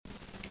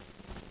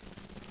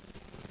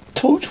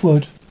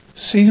Touchwood,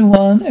 Season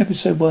 1,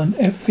 Episode 1,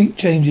 Everything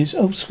Changes.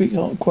 Oh,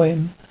 sweetheart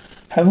Gwen.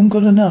 Haven't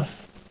got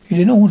enough. You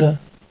didn't order.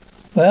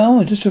 Well,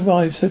 I just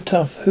arrived, so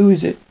tough. Who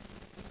is it?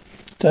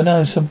 Don't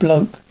know, some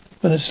bloke.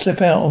 Gonna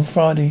slip out on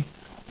Friday.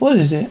 What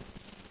is it?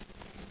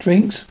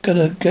 Drinks?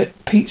 Gonna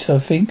get pizza, I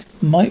think.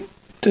 Might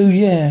do,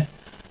 yeah.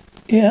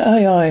 Yeah,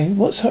 aye.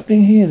 What's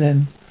happening here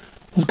then?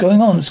 What's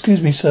going on?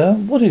 Excuse me, sir.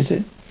 What is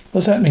it?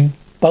 What's happening?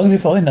 Buggered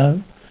if I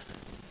know.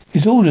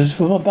 His orders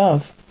from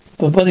above.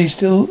 But body's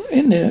still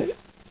in there,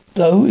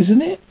 though,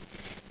 isn't it?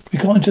 We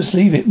can't just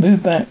leave it.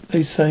 Move back,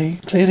 they say.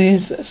 Clearly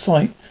is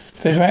sight.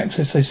 Special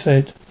access, they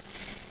said.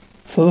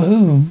 For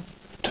whom?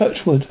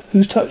 Touchwood.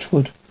 Who's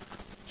Touchwood?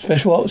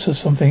 Special ops or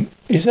something.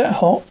 Is that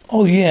hot?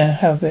 Oh yeah,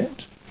 have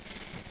it.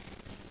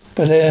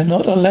 But they're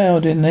not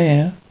allowed in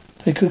there.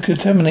 They could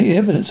contaminate the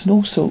evidence and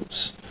all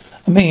sorts.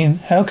 I mean,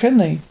 how can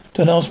they?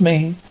 Don't ask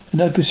me. There's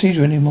no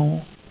procedure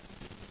anymore.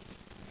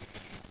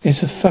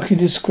 It's a fucking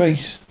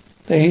disgrace.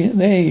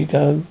 There you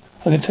go.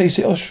 I can taste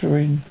it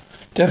oxygen.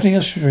 Definitely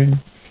oxygen.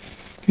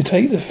 You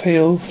take the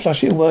feel,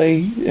 flush it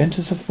away,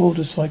 enters the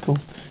water cycle.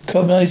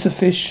 Carbonizes the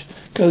fish,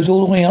 goes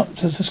all the way up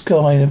to the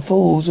sky and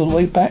falls all the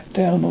way back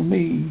down on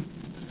me.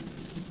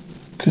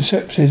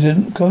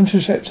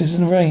 Contraceptives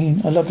and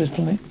rain. I love this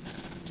planet.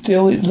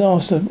 Still, it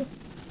lasts. At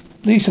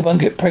least I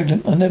won't get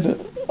pregnant.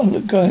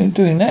 I'm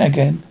doing that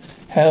again.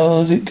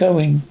 How's it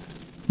going?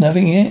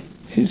 Nothing yet.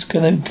 It's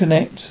gonna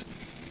connect.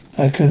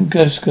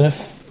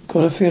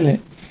 Gotta feel it.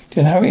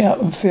 Then hurry up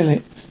and feel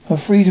it. I'm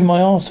freezing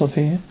my arse off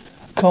here.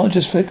 I can't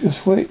just flick a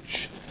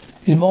switch.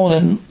 It's more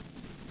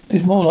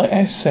like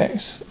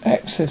access.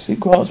 It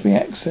grants me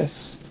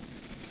access.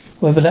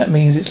 Whatever that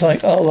means, it's like,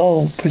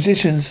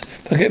 positions.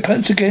 If I get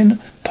punched again,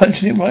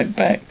 punching it right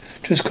back.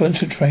 Just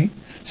concentrate.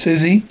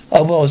 Susie,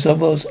 I was.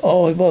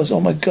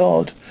 Oh my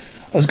God.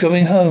 I was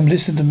going home.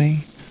 Listen to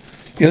me.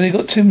 You only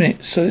got 2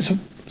 minutes, so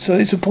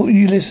it's important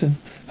you listen.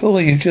 Who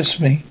are you? Just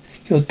me.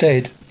 You're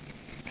dead.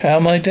 How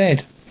am I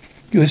dead?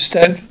 You were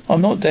stabbed. I'm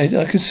not dead.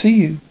 I can see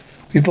you.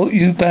 We brought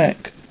you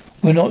back.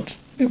 We're not,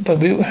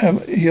 but you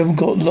haven't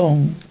got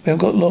long. We haven't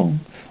got long.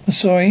 I'm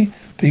sorry,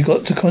 but you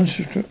got to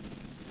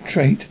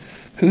concentrate.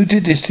 Who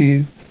did this to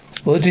you?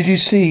 What did you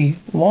see?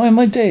 Why am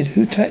I dead?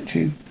 Who attacked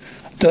you?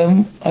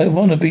 Don't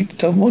want to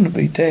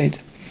be dead.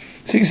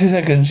 60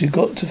 seconds. You've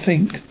got to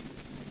think.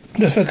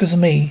 Just focus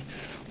on me.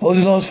 What was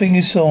the last thing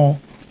you saw?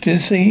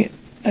 Didn't see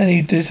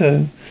any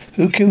ditto.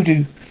 Who killed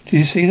you? Did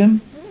you see them?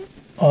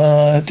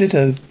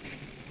 Ditto.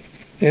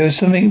 There was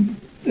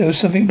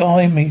something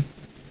behind me.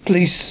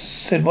 Police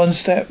said one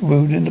stab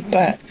wound in the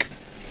back.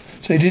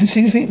 So you didn't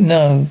see anything?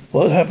 No.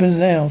 What happens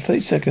now?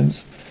 30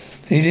 seconds.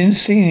 You didn't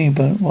see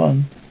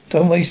anyone.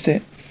 Don't waste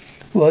it.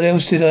 What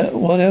else did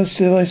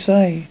I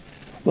say?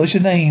 What's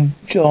your name?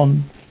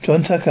 John.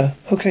 John Tucker.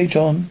 Okay,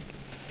 John.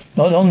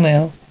 Not long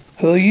now.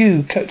 Who are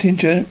you? Captain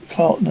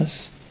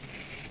Harkness.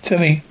 Tell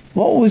me,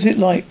 what was it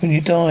like when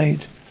you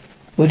died?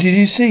 What did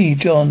you see,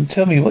 John?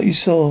 Tell me what you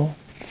saw.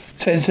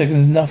 10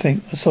 seconds,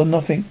 nothing. I saw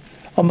nothing.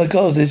 Oh my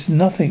God, there's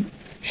nothing.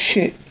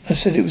 Shit, I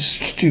said it was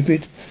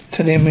stupid,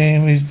 telling me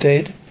he was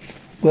dead.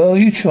 Well,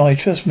 you try,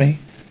 trust me.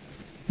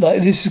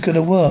 Like this is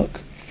gonna work.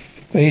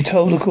 When he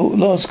told the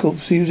last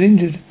corpse he was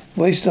injured,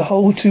 wasted a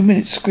whole 2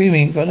 minutes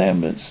screaming for an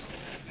ambulance.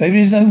 Maybe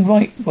there's no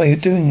right way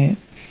of doing it.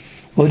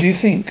 What do you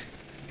think?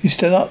 You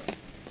stood up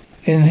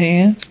in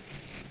here?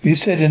 You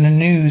said in the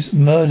news,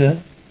 murder.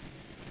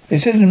 They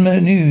said in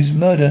the news,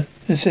 murder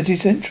in City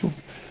Central.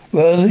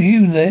 Well,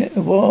 you there?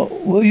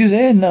 What? Were you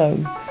there? No.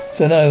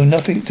 Dunno,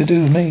 nothing to do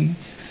with me.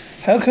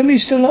 How come you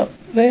still up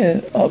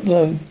there, up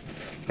low?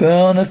 Been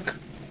on a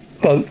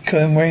boat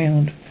going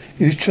round.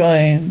 He was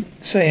saying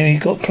he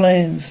got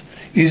plans.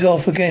 He's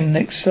off again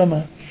next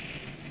summer.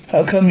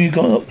 How come you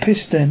got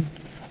pissed then?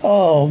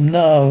 Oh,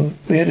 no.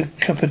 We had a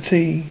cup of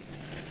tea.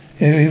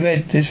 Yeah, we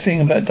read this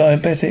thing about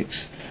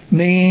diabetics.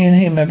 Me and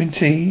him having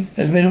tea.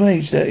 As middle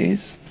age, that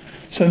is.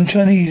 Some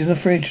Chinese in the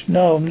fridge.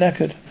 No, I'm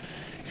knackered.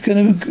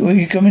 Are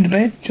you coming to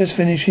bed? Just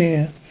finish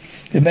here.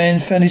 The man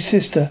found his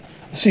sister.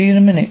 I'll see you in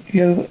a minute.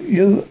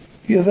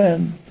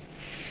 Yovan.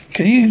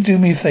 Can you do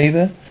me a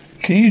favour?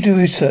 Can you do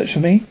research for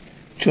me?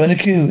 Join the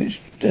queue. It's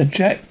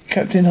Jack,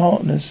 Captain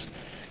Harkness.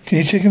 Can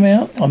you check him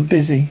out? I'm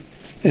busy.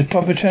 There's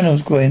proper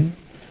channels, Gwen.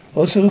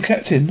 What sort of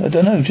captain? I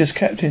don't know, just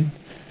captain.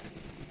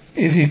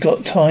 If you've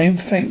got time,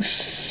 thanks.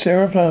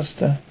 Sarah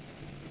Pallister,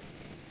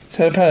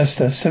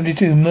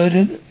 72,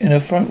 murdered in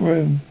her front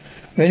room.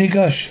 Rennie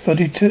Gush,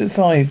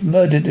 45,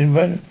 murdered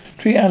in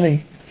Tree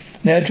Alley.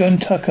 Now John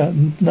Tucker,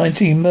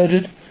 19,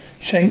 murdered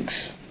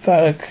Shanks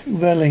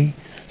Valley.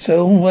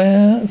 So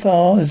where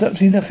far there's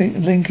absolutely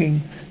nothing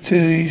linking to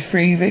these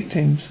 3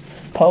 victims,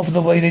 apart from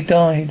the way they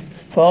died.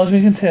 Far as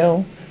we can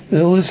tell,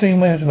 they're all the same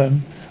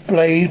weapon.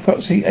 Blade,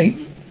 approximately 8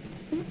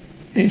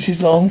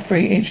 inches long,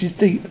 3 inches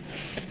deep.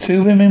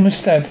 2 women were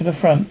stabbed from the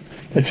front,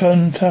 but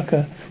John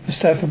Tucker was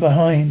stabbed from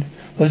behind.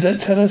 What does that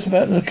tell us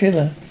about the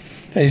killer?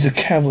 That he's a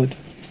coward.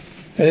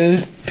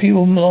 Those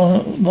people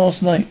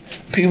last night,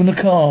 people in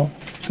the car.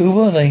 Who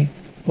were they?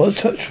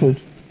 What's Touchwood?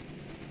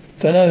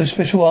 Don't know,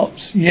 special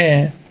ops,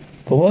 yeah.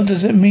 But what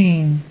does it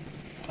mean?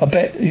 I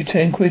bet you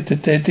 10 quid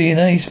that they're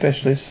DNA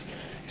specialists.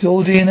 It's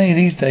all DNA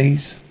these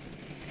days.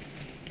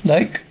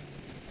 Like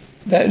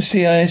that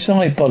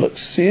CSI bollocks.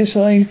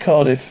 CSI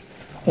Cardiff.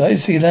 I'd like to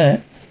see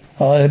that.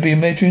 They'd be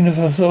measuring the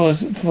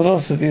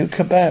philosophy of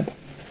kebab.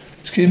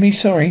 Excuse me,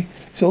 sorry.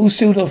 It's all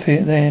sealed off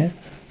here there.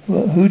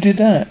 Who did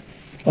that?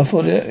 I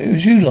thought it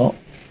was you lot.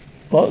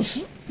 What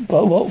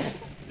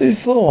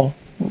it's for?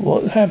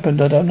 What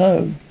happened? I don't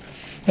know.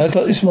 I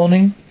got this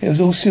morning. It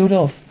was all sealed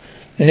off.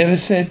 They never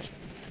said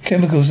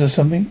chemicals or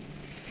something.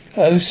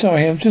 Oh,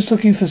 sorry. I'm just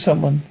looking for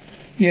someone.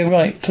 Yeah,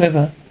 right.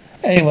 Clever.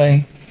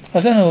 Anyway, I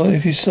don't know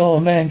if you saw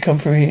a man come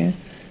through here.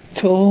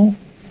 Tall,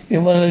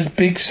 in one of those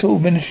big sort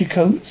of military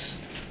coats.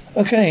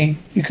 Okay,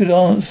 you could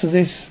answer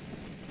this.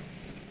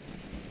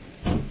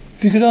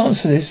 If you could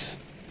answer this,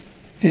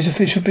 it's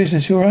official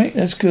business. You all right?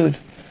 That's good.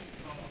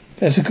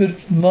 That's a good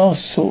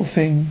mask sort of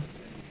thing.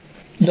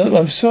 Look,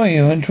 I'm sorry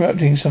you're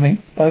interrupting something,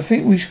 but I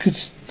think we could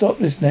stop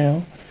this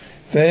now.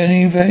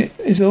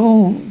 It's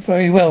all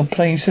very well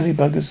playing silly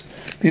buggers.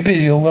 Be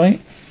busy, all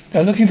right?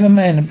 I'm looking for a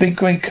man in a big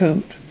grey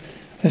coat.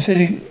 I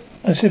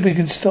said we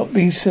can stop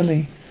being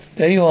silly.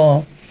 There you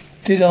are.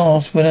 Did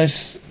ask when I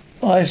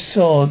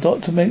saw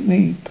Dr.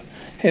 McNeep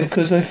here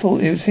because I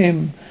thought it was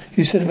him.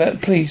 You said about the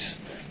police.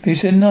 But he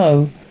said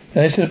no.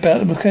 Then I said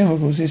about the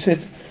chemicals. He said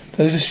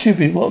those are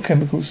stupid. What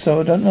chemicals? So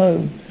I don't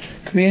know.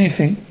 Could be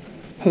anything.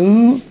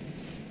 Who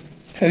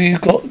have you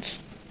got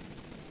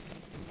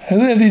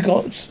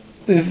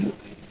with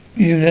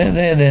you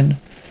there then?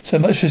 So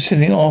much for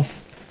sitting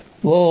off.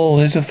 Whoa,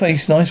 there's a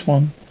face. Nice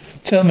one.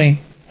 Telling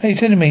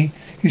me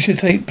you should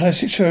take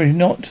plastic surgery,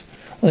 not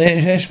on the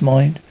NHS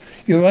mind.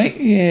 You're right?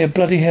 Yeah,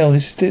 bloody hell,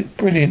 this is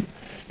brilliant.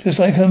 Just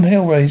like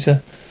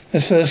Hellraiser.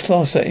 That's first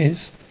class, that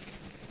is.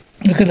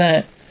 Look at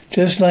that.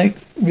 Just like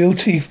real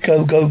teeth.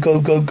 Go, go,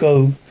 go, go,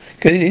 go.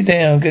 Get it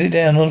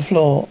down on the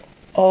floor.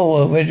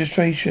 Oh,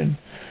 registration.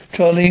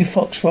 Charlie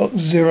Foxtrot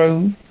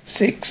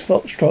 06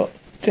 Foxtrot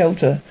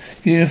Delta.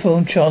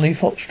 Uniform Charlie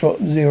Foxtrot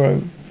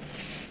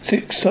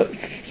 06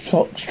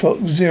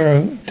 Foxtrot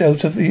 0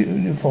 Delta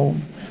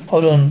uniform.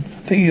 Hold on.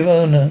 Think you've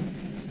owned her.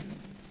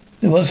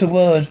 What's the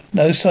word?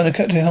 No sign of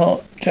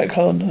Captain Jack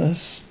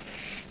Harkness.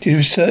 Did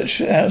you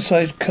search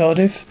outside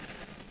Cardiff?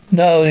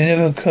 No, it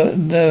never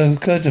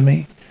occurred to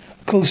me.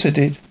 Of course I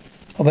did.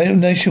 I went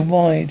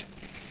nationwide.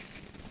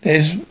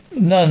 There's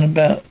none of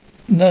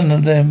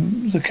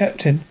them. The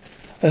captain.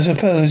 I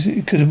suppose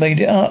you could have made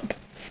it up.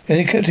 The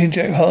only Captain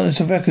Jack Harkness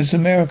of records is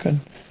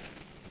American.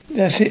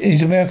 That's it,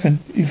 he's American.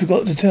 You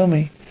forgot to tell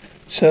me.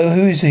 So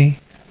who is he?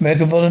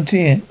 American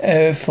volunteer,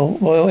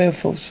 Royal Air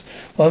Force,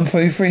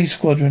 133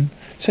 Squadron.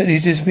 Said he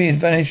disappeared,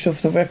 vanished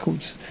off the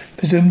records.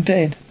 Presumed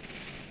dead.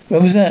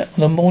 When was that?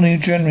 On the morning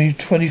of January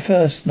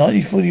 21st,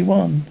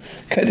 1941.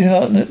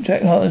 Captain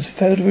Jack Harkness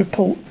failed to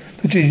report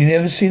for duty,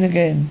 never seen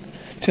again.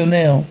 Till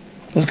now.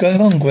 What's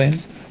going on, Gwen?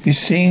 You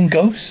seeing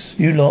ghosts?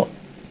 You lot.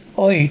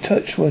 Oi,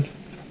 Touchwood.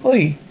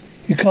 Oi,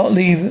 you can't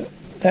leave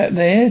that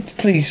there,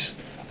 please.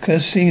 I can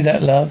see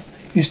that, love.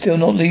 You're still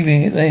not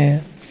leaving it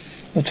there.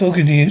 I'm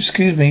talking to you.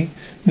 Excuse me.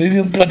 Move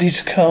your bloody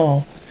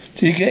car.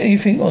 Did you get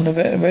anything on the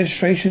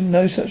registration?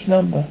 No such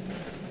number.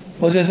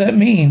 What does that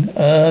mean?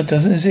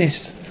 Doesn't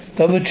exist.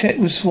 Double check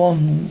with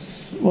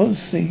Swans.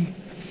 What's the...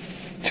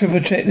 Triple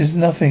check, there's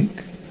nothing.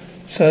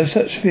 So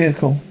such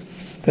vehicle.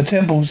 The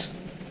Temple's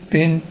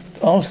been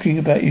asking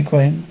about you,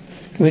 Gwen.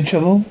 You in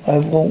trouble? I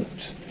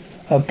walked.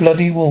 I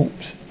bloody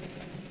walked.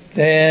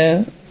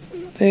 They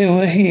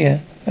were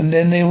here, and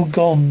then they were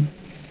gone.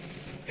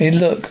 Hey,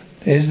 look,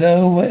 there's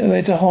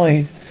nowhere to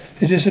hide.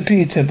 They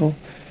disappeared, Temple.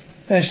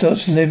 That's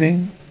not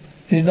living.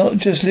 He's not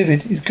just living.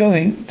 He's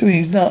doing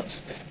his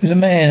nuts. He was a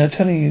man, I'm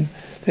telling you.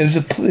 There was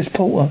this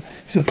porter.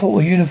 He was a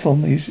porter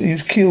uniform. He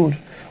was killed,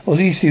 or at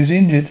least he was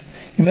injured.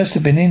 He must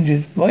have been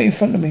injured, right in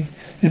front of me.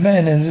 This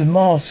man and his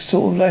mask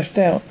sort of lashed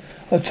out.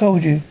 I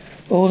told you.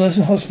 All those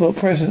in hospital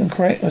present and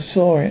correct. I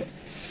saw it.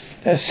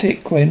 That's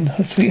sick, Gwen.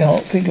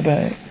 Sweetheart, think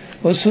about it.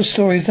 What sort of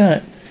story is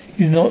that?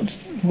 You're not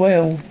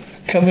well.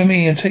 Come with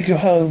me and take you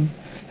home.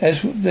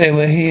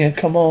 We're here.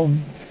 Come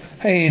on.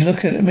 Hey,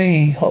 look at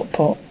me, hot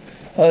pot.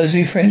 As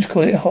the French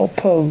call it, hot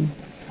pot.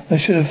 I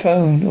should have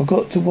phoned or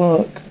got to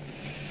work.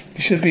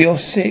 You should be off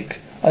sick.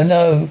 I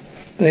know,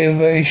 but they are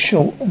very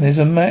short and there's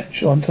a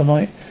match on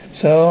tonight.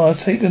 So I'll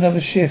take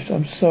another shift.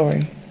 I'm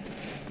sorry.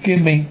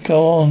 Forgive me.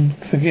 Go on.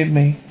 Forgive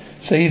me.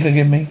 Say you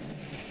forgive me.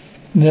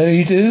 No,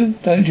 you do?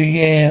 Don't you?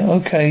 Yeah.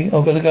 Okay.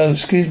 I've got to go.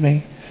 Excuse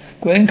me.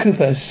 Gwen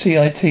Cooper,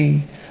 CIT.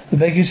 I'm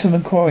making some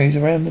inquiries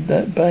around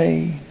that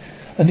bay.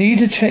 I need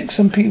to check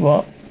some people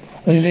up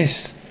on your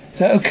list. Is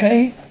that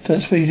okay? Don't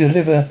suppose you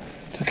deliver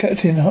to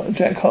Captain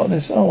Jack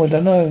Harkness? Oh, I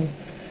don't know.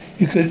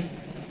 You could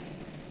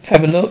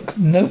have a look.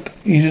 Nope.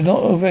 He's not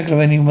a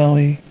regular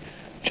anymore.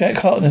 Jack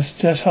Harkness,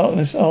 just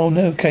Harkness. Oh,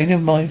 no. Okay,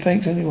 never mind.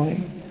 Thanks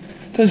anyway.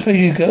 Don't suppose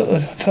you got a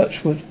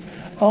Touchwood?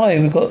 Aye,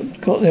 we've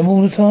got them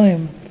all the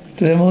time.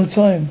 Do them all the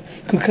time.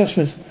 Good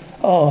customers.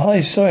 Oh,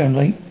 hi. Sorry I'm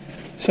late.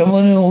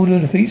 Someone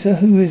ordered a pizza.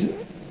 Who is it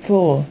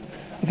for?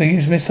 I think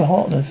it's Mr.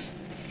 Harkness.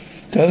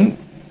 Don't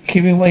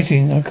keep him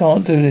waiting. I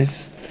can't do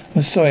this.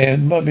 I'm sorry,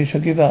 I'm rubbish, I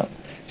give up.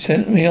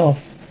 Sent me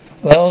off.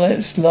 Well,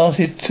 that's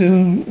lasted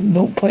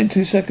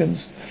 0.2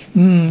 seconds.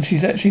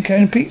 She's actually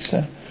carrying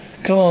pizza.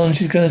 Come on,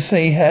 she's going to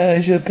say,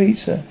 how's your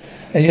pizza?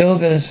 And you're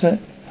going to say,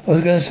 I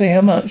was going to say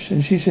how much.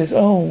 And she says,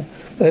 oh,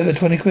 over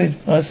 20 quid.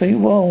 I say,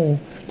 whoa,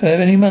 don't have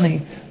any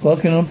money.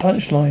 Working on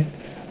punchline.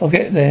 I'll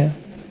get there.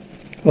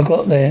 I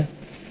got there.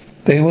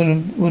 But it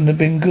wouldn't have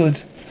been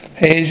good.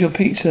 Here's your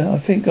pizza. I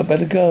think I'd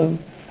better go.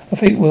 I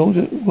think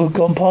we've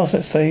gone past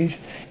that stage.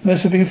 You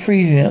must have been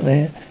freezing out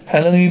there.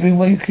 How long have you been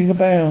walking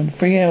about?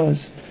 3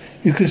 hours.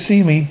 You could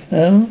see me,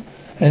 huh?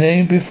 And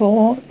then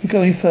before you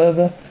go any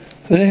further,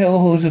 who the hell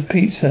holds a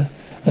pizza?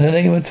 And the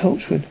name of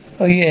Touchwood?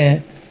 Oh yeah,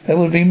 that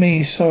would be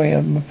me. Sorry,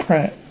 I'm a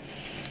prat.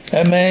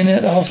 That man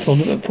at the hospital,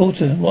 the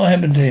porter, what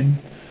happened to him?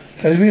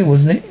 That was real,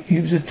 wasn't it? He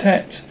was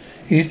attacked.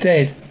 He's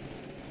dead.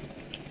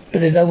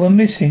 But there's no one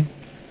missing.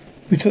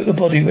 We took the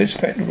body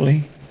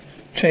respectfully,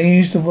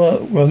 changed the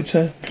work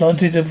rota,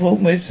 planted the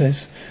vault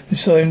medicines. We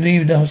saw him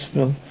leave the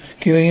hospital,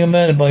 giving him a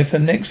murder by for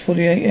the next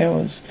 48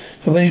 hours.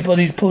 So when his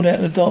body's pulled out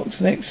of the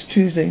docks next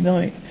Tuesday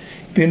night,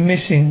 he's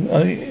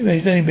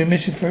only been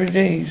missing for 3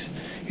 days.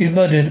 He's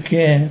murdered,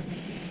 yeah.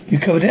 You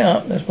covered it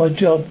up, that's my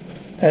job.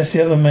 That's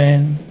the other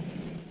man.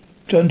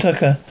 John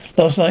Tucker.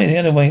 Last night in the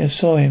other way, I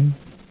saw him.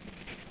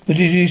 What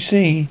did you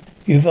see?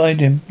 You vied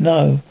him?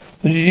 No.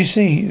 What did you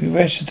see? We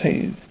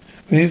resuscitated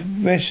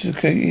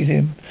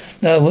him.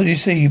 No, what did you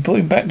see? You brought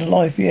him back to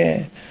life,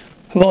 yeah.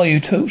 Who are you,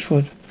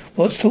 Touchwood?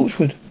 What's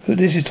Touchwood?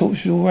 This is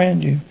Touchwood all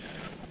around you.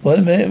 What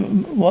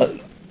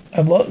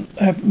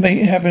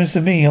happens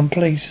to me on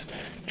police?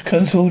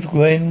 Constable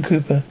Gwen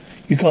Cooper.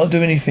 You can't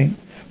do anything.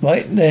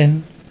 Right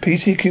then,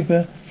 PC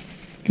Cooper,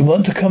 you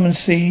want to come and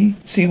see?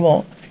 See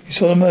what? You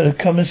saw the murder.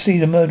 Come and see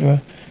the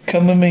murderer.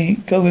 Come with me.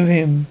 Go with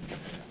him.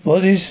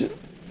 What is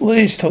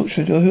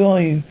Touchwood? Or who are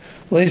you?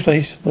 What is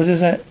place? What is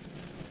that?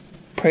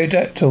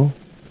 Pterodactyl.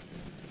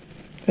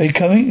 Are you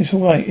coming? It's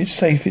all right. It's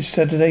safe. It's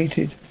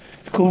sedated.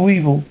 It's called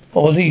Weevil,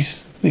 or at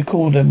least we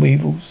call them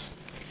Weevils.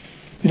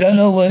 We don't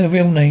know their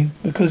real name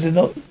because they're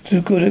not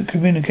too good at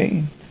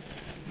communicating.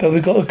 But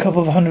we've got a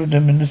couple of hundred of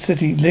them in the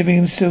city, living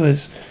in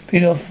sewers,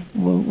 feeding off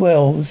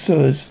the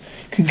sewers.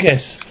 You can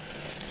guess.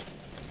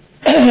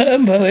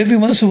 But every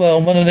once in a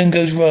while, one of them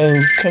goes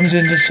rogue, comes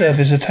into the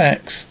surface,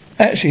 attacks.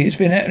 Actually, it's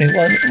been happening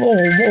more.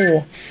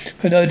 I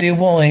have no idea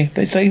why,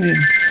 but it's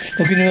alien.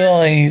 Look in your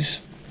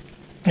eyes.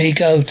 There you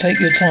go. Take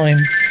your time.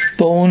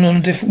 Born on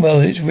a different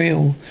world. It's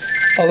real.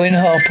 Owen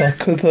Harper.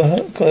 Cooper.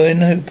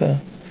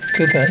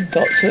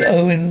 Dr.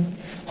 Owen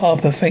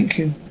Harper. Thank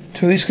you.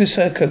 Teresa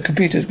Circa.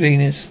 Computer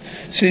genius.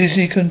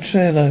 Susie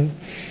Contrello.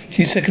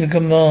 She's second in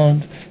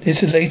command.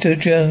 This is Lato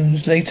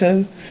Jones.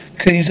 Lato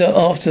cleans up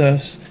after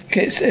us.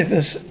 Gets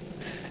us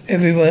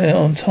everywhere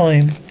on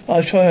time.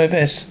 I'll try my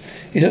best.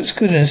 He looks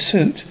good in a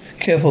suit.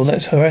 Careful,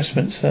 that's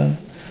harassment, sir.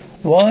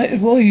 Why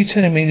are you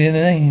telling me the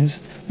names?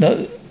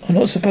 I'm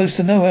not supposed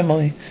to know, am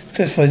I? It's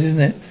classified, isn't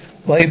it?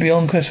 Way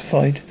beyond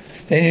classified.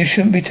 Then you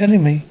shouldn't be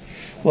telling me.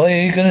 What are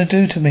you going to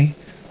do to me?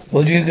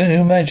 What are you going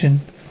to imagine?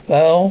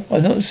 Well,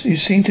 you've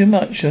seen too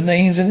much. Your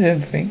names and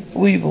everything.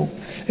 Weevil.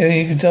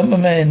 You can dump a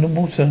man in the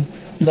water.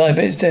 Lie,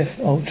 bet it's death.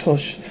 Oh,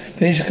 tosh.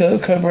 Finish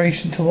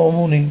collaboration tomorrow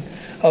morning.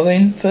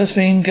 Owen, first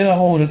thing, get a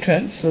hold of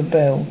Chancellor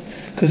Bell,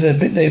 because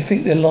they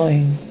think they're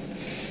lying.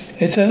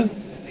 Ito,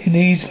 he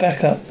needs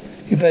backup.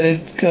 You better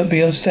go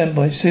be on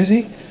standby.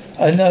 Susie,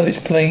 I know it's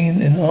a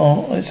pain in the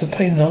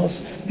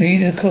arse. We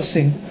need a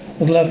costing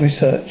of glove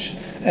research.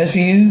 As for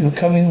you, you're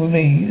coming with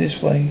me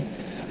this way.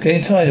 I'm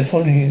getting tired of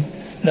following you.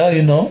 No,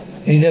 you're not.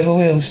 You never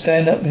will.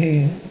 Stand up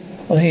here.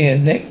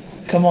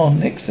 Come on,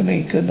 next to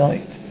me. Good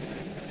night.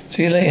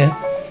 See you later.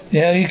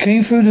 Yeah, you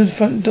came through the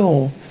front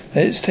door.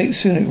 Let's take the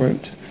scenic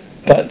route.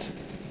 But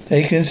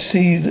they can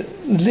see the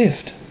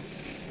lift.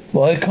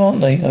 Why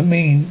can't they? I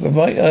mean, we're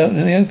right out in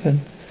the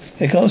open.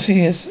 They can't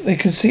see us. They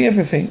can see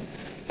everything.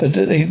 But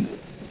do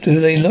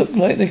they look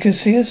like they can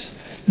see us?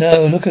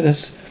 No, look at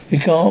us. We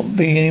can't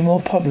be any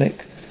more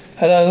public.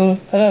 Hello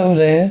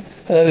there.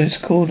 Hello, it's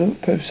called a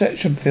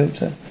perception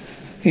filter.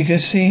 You can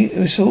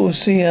sort of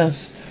see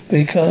us,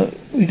 but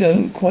we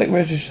don't quite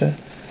register.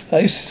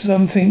 Like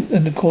something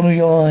in the corner of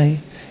your eye.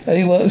 It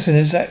only works in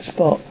the exact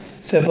spot.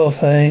 Step off,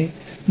 hey.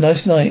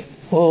 Nice night.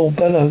 Oh,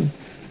 bellow.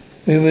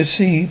 We were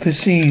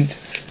perceived.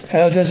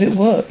 How does it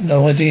work?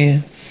 No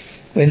idea.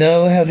 We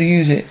know how to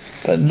use it,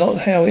 but not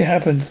how it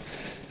happened.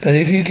 But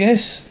if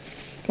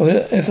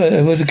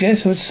I were to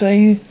guess, I would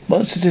say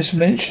once the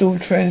dimensional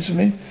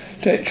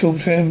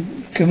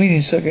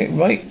convenience circuit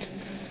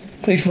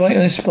placed right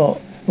on the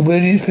spot, and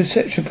wielding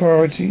perception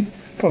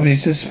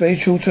properties to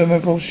spatial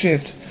temporal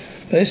shift.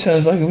 But it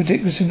sounds like a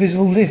ridiculous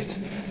invisible lift.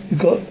 You've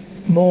got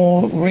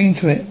more ring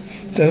to it.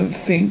 Don't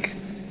think.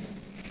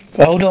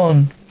 But hold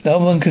on. No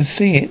one can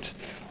see it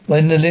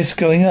when the lift's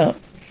going up.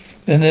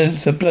 Then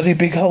there's a bloody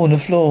big hole in the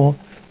floor.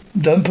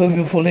 Don't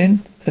people fall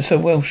in? That's so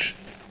Welsh.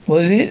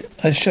 What is it?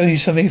 I'll show you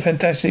something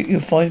fantastic.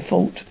 You'll find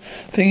fault.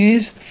 Thing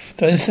is,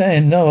 don't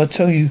understand. No, I'll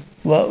tell you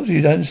what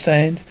you don't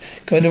understand.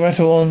 Going to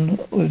rattle on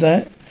with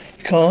that?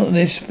 Can't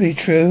this be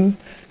true?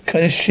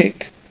 Kind of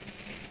chic.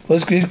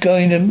 Was it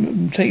going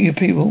to take you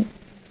people?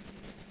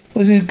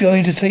 Was it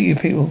going to take you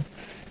people?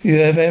 You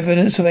have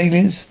evidence of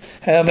aliens?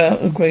 How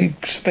about a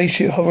great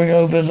spaceship hovering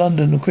over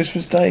London on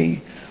Christmas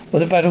Day?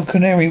 What about a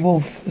canary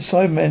wolf, a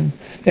Cyberman,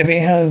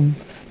 never home?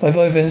 My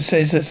boyfriend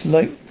says that's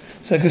like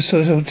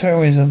psychosocial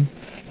terrorism.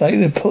 Like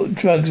they put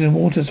drugs in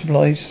water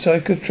supplies,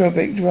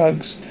 psychotropic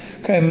drugs,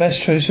 create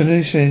master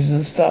solutions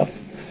and stuff.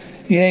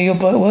 Yeah, your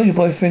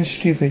boyfriend's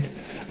stupid.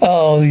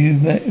 Oh, you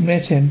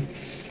met him.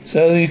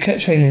 So you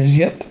catch aliens?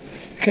 Yep.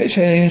 You catch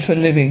aliens for a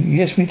living?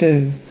 Yes, we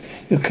do.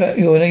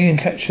 You're an alien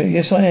catcher?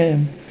 Yes, I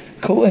am.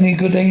 Caught any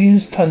good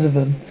aliens? Tons of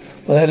them.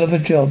 Well, hell of a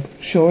job.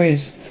 Sure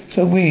is.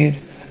 So weird.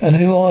 And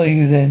who are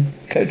you then?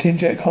 Captain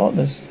Jack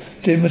Harkness.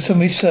 Did some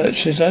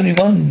research. There's only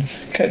one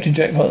Captain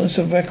Jack Harkness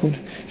of record.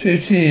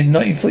 Shooted in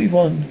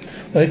 1941.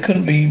 Well, it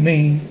couldn't be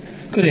me.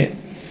 Could it?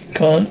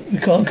 We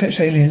can't catch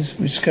aliens.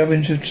 We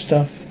scavenge of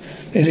stuff.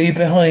 They leave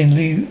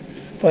behind.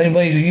 Find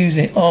ways of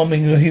using it,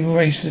 arming the human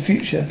race in the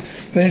future.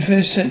 The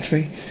 21st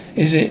century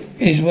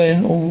is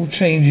when all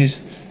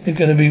changes. They're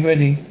going to be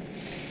ready.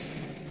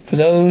 For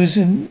those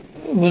in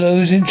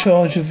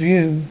charge of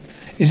you,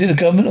 is it the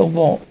government or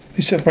what?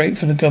 We separate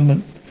from the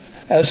government,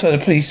 outside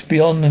the police,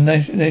 beyond the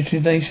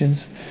United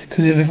Nations.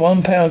 Because if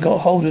one power got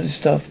hold of this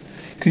stuff,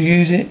 could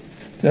use it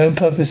for their own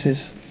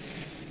purposes.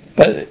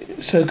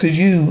 But so could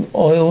you.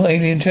 All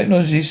alien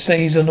technology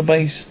stays on the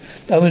base.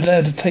 No one's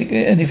allowed to take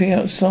anything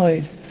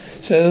outside.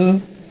 So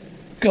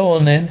go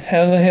on then.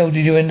 How the hell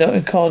did you end up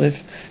in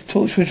Cardiff?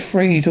 Touchwood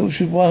 3,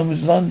 Touchwood 1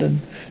 was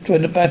London.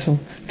 Joined the battle.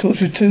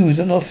 Touchwood 2 was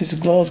an office of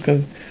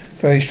Glasgow.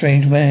 Very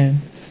strange man.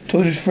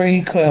 Touchwood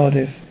 3,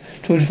 Cardiff.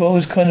 Touchwood 4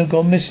 was kind of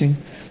gone missing.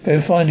 Better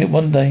find it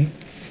one day.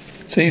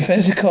 So you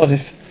fancy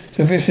Cardiff?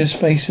 The rift in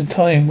space and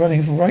time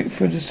running right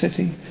through the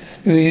city.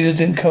 The either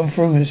didn't come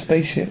through in a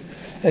spaceship.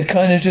 They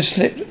kind of just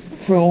slipped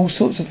through all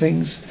sorts of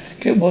things.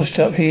 Get washed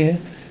up here.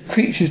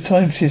 Creatures,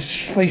 time shifts,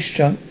 space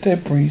junk,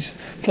 debris,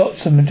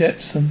 flotsam and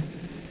jetsam.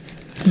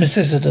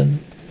 Macedon.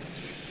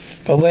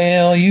 But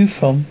where are you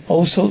from?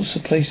 All sorts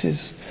of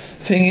places.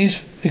 Thing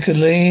is, we could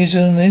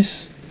laser on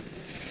this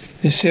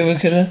serial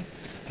killer.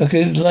 I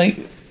could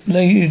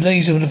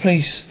laser on the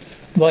police.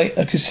 Right,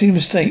 I could see a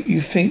mistake.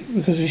 You think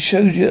because we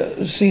showed you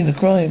the scene of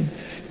crime,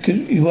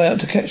 you were out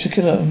to catch the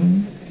killer?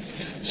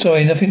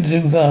 Sorry, nothing to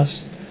do with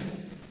us.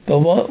 But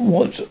what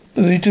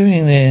are we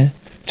doing there?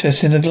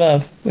 Testing the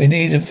glove. We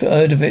need a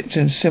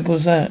victim. Simple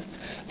as that.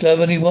 Glove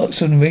only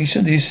works on the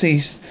recently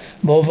deceased.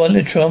 More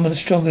violent trauma and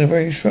stronger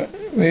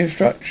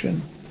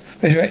resurrection.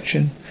 We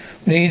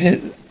need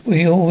it.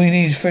 All we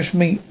need is fresh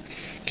meat.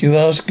 You're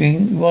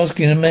asking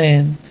a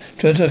man.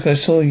 Like I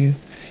saw you.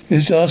 He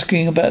was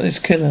asking about this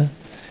killer.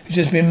 He's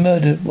just been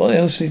murdered. What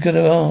else are you going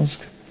to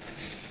ask?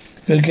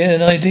 You'll get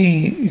an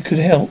ID. You could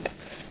help.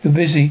 You're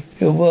busy.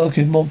 Your work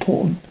is more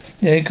important.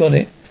 Yeah, you got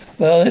it.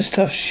 Well, that's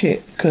tough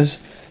shit. Because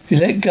if you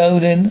let go,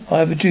 then I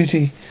have a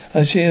duty.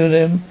 I shield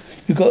them.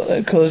 You got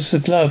that because the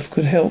glove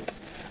could help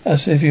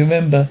us if you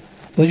remember.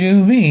 What do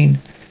you mean?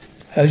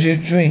 How'd you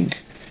drink?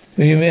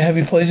 Have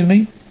you poisoned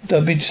me?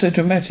 Don't be so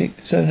dramatic.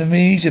 So an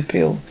amnesia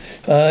pill.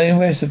 In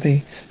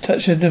recipe.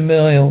 Touch of the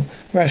mile.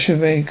 Rash of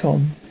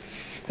Raycon.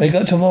 Wake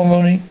up tomorrow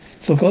morning.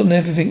 Forgotten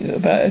everything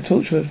about it.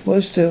 Torture.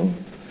 Well, still.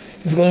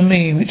 You've forgotten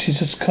me, which is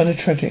just kind of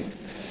tragic.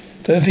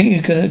 Don't think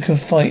you can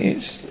fight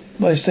it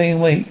by staying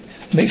awake.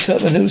 Mix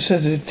up a little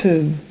sedative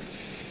too.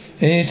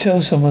 And you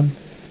tell someone.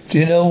 Do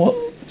you know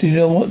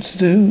what to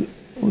do?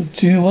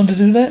 Do you want to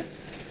do that?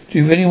 Do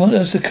you really want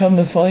us to come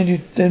and find you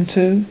them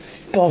too?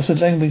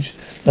 Bastard language.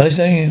 Nice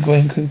knowing you,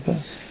 Gwen Cooper.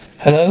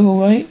 Hello, all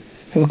right?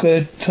 Have a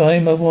good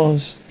time. I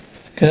was.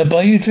 Can I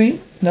buy you a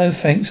drink? No,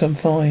 thanks. I'm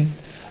fine.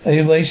 Are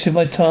you wasting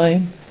my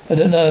time? I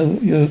don't know.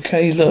 You're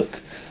okay. Look,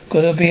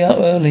 gotta be up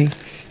early.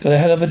 Got a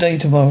hell of a day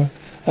tomorrow.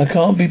 I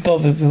can't be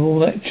bothered with all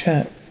that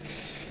chat.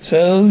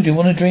 So, do you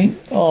want a drink?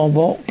 Oh,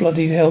 what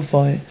bloody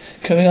hellfire.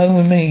 Coming home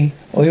with me.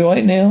 Are you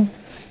right now?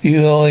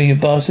 You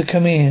bastard.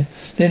 Come here.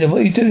 Linda,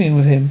 what are you doing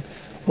with him?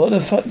 What the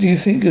fuck do you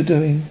think you're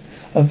doing?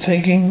 I'm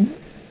taking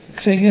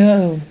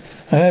home.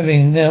 I'm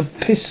having now.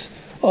 Piss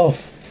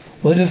off.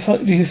 What the fuck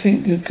do you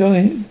think you're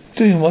doing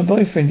with my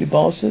boyfriend, you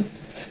bastard?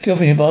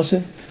 Girlfriend, you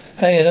bastard?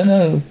 Hey, I don't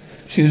know.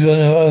 She was on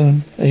her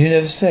own, and you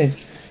never said.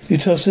 You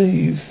tosser,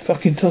 you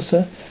fucking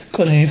tosser.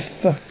 Colin, you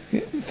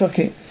fuck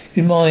it.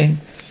 You're mine.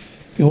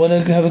 You want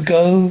to have a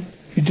go?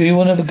 Do you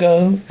want to have a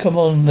go? Come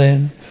on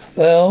then.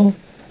 Well,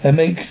 that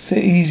makes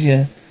it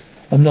easier.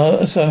 I'm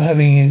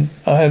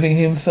having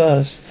him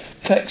first.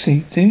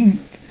 Taxi.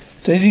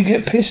 Did you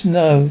get pissed?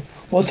 No.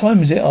 What time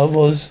is it? I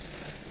was.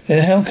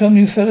 Then how come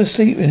you fell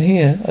asleep in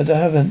here? I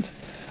haven't.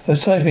 I was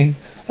typing.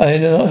 I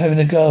ended up having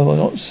a go. I'm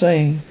not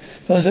saying.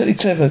 Not exactly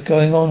clever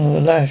going on a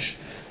lash.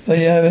 When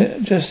you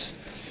haven't just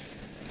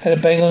had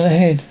a bang on the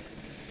head.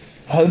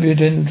 I hope you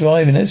didn't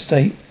drive in that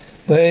state.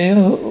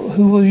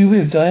 Who were you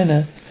with,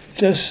 Diana?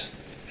 Must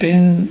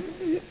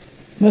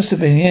have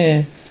been,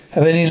 yeah.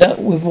 Have any luck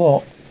with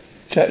what?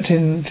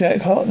 Captain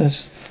Jack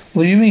Harkness.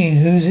 What do you mean?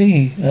 Who's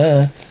he?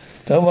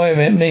 Don't worry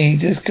about me.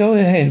 Just go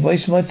ahead.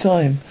 Waste my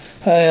time.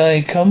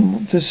 Hey,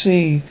 come to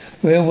see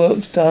where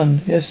work's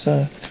done. Yes,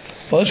 sir.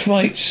 What's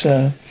right,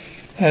 sir?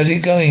 How's it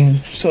going?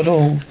 Sod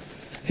all.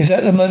 Is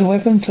that the murder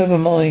weapon? Clever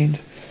mind.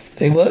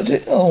 They worked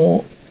it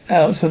all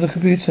out on the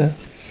computer.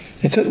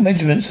 They took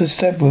measurements of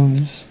stab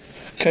wounds,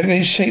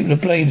 calculated the shape of the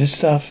blade and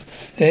stuff.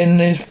 Then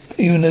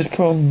there's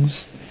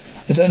prongs.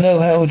 I don't know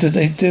how did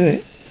they do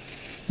it.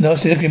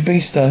 Nasty looking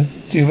beast though.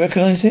 Do you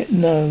recognize it?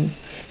 No.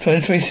 Trying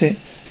to trace it.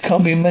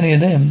 Can't be many of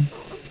them.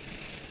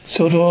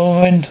 Sort of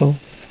ornamental.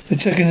 We're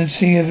checking the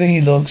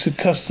CFE logs of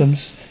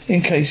customs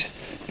in case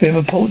being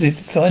reported.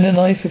 Find a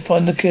knife and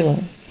find the killer.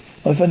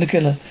 I find the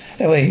killer.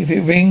 Anyway, if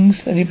it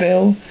rings any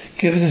bell,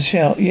 give us a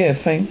shout. Yeah,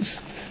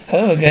 thanks.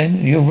 Hello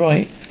again. You're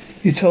right.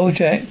 You told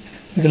Jack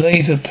we could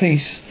lay to the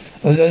police.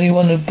 I was the only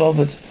one who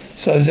bothered,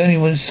 so I was the only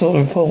one who saw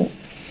the report.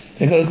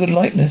 They got a good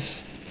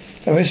likeness.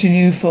 Arresting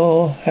you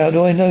for how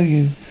do I know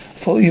you? I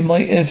thought you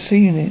might have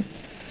seen it.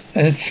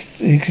 And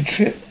you could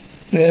trip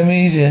the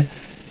amnesia.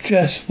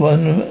 Just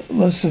one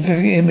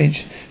specific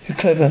image. You're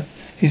clever.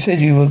 He said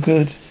you were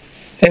good.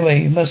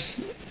 Anyway, it was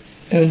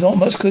not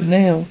much good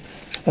now.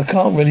 I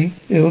can't really.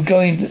 They were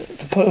going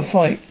to put a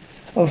fight.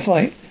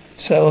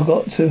 So I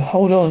got to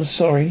hold on.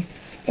 Sorry.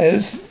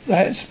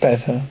 That's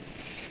better.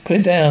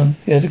 Put it down.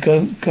 You had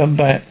to come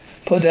back.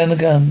 Put down the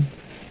gun.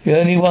 You're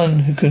the only one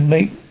who could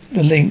make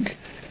the link.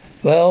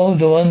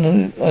 Well,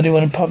 only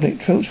one in public.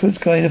 Touchwood's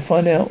going to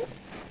find out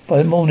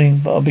by the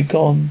morning, but I'll be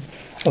gone.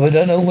 If I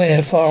don't know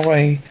where, far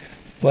away.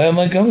 Where am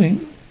I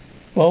going?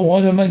 Well,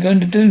 what am I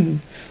going to do?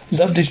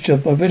 Love this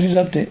job. I really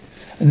loved it.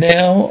 And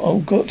now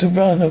I've got to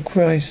run. Oh,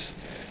 Christ.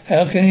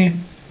 How can you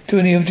do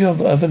any of your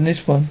job other than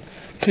this one?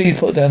 Please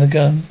put down the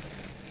gun.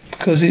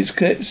 Because it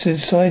gets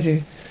inside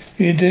you.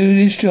 You do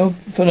this job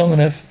for long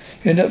enough,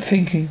 you end up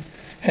thinking,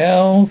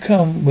 how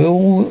come we're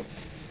all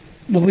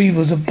the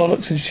weevils of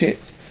bollocks and shit?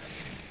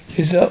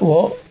 Is that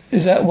what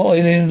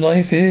alien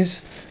life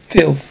is?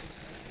 Filth.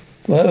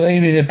 Well,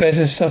 maybe there's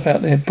better stuff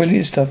out there.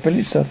 Brilliant stuff.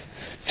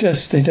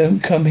 Just they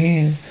don't come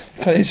here.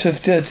 The planet's so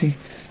dirty.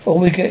 All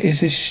we get is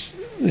this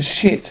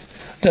shit.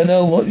 Don't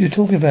know what you're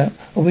talking about.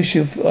 I wish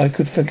I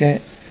could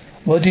forget.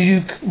 Why did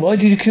you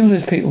kill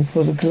those people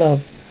for the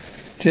glove?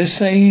 Just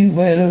say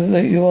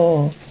where you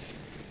are.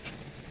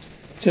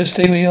 Just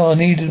stay where you are.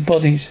 Needed the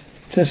bodies.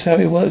 Just how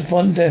it works.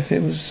 Violent death.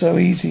 It was so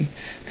easy.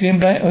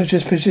 Getting back, I was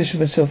just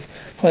positioning myself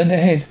behind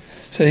their head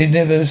so they'd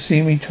never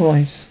see me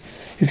twice.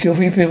 You kill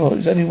 3 people.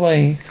 It's the only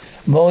way.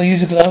 The more I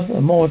use a glove,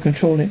 the more I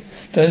control it.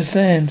 Don't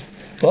understand.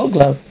 What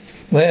glove?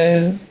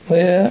 Where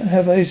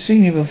have I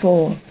seen you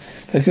before?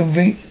 I can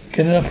get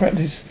enough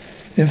practice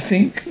and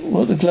think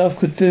what the glove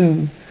could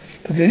do.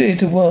 But get it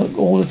to work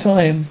all the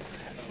time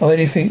or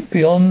anything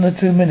beyond the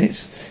 2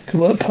 minutes. Could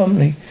work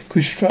permanently.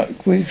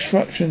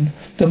 Reconstruction.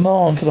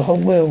 Demand for the whole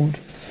world.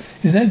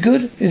 Isn't that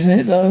good? Isn't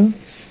it though?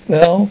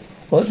 Well,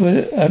 that's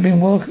what I've been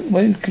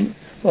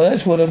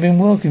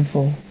working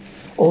for.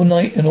 All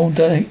night and all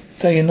day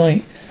and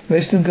night. The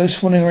rest of them go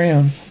swanning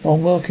around while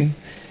I'm working.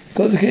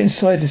 Got to get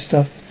inside this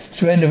stuff.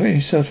 Surrender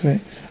yourself to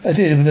it. I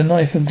did with a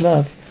knife and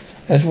glove.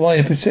 That's why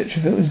the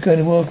perception of it was going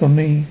to work on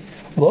me.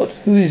 What?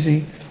 Who is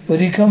he? Where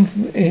did he come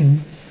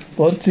in?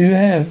 What do you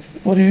have?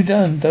 What have you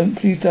done?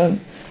 Please don't.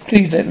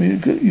 Please let me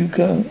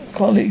go. I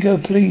can't let you go,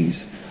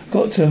 please.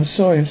 Got to. I'm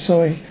sorry.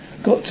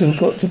 Got to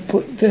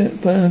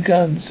burn the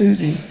gun.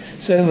 Susie.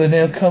 It's over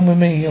now. Come with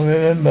me.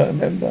 I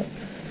remember.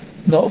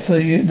 Not for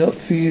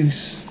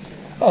use.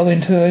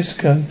 Owen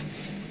Tuesco.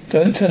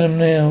 Don't tell him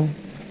now.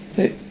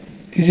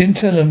 You didn't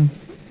tell him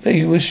that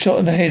he was shot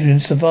in the head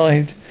and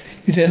survived.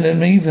 You didn't tell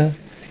him either.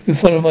 You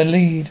followed my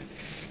lead.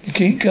 You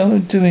keep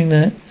going doing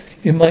that.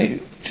 You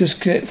might just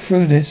get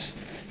through this.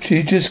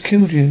 She just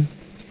killed you.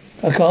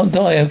 I can't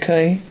die,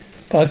 okay?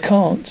 But I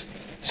can't.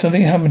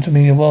 Something happened to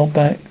me a while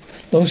back.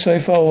 Not so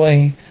far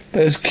away.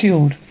 But I was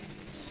killed.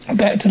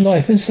 Back to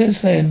life. And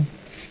since then,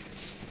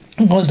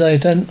 one day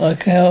don't know.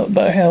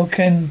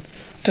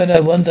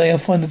 One day I'll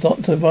find a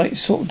doctor, the right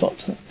sort of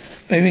doctor.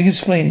 Maybe he can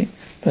explain it.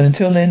 But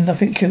until then,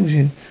 nothing kills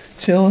you.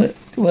 It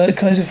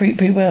kinds of freak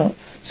people out.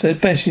 So it's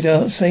best you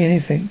don't say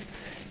anything.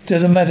 It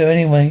doesn't matter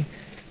anyway.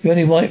 You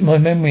only wipe my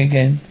memory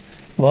again.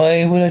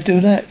 Why would I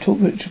do that?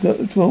 Touchwood's got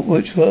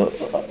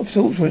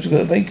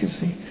a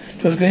vacancy.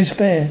 So I was going to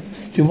spare.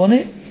 Do you want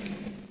it?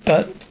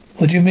 But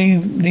what do you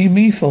need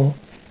me for?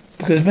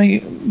 Because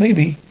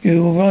maybe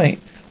you're right.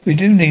 We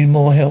do need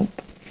more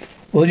help.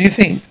 What do you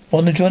think?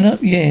 Want to join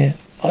up? Yeah,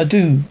 I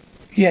do.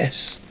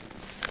 Yes.